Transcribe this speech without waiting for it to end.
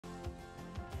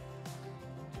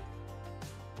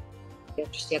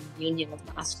just the union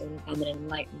of masculine and feminine,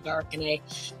 light and dark. And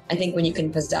I think when you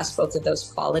can possess both of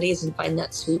those qualities and find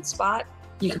that sweet spot,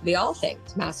 you can be all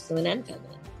things, masculine and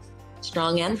feminine,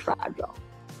 strong and fragile,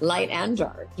 light and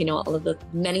dark, all of the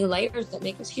many layers that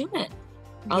make us human,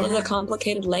 all of the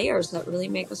complicated layers that really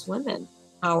make us women,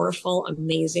 powerful,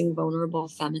 amazing, vulnerable,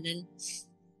 feminine,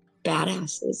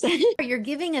 badasses. You're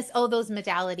giving us all those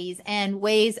modalities and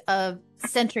ways of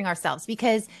centering ourselves,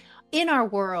 because in our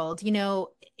world,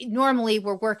 normally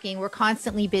we're working, we're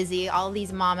constantly busy, all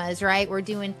these mamas, right? We're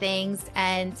doing things,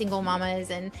 and single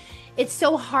mamas, and it's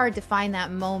so hard to find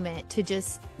that moment to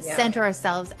just center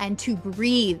ourselves and to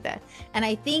breathe. And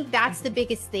I think that's the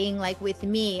biggest thing. Like with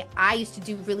me, I used to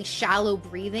do really shallow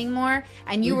breathing more,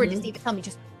 and you were just even telling me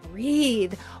just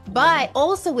breathe. But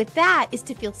also with that is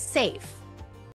to feel safe.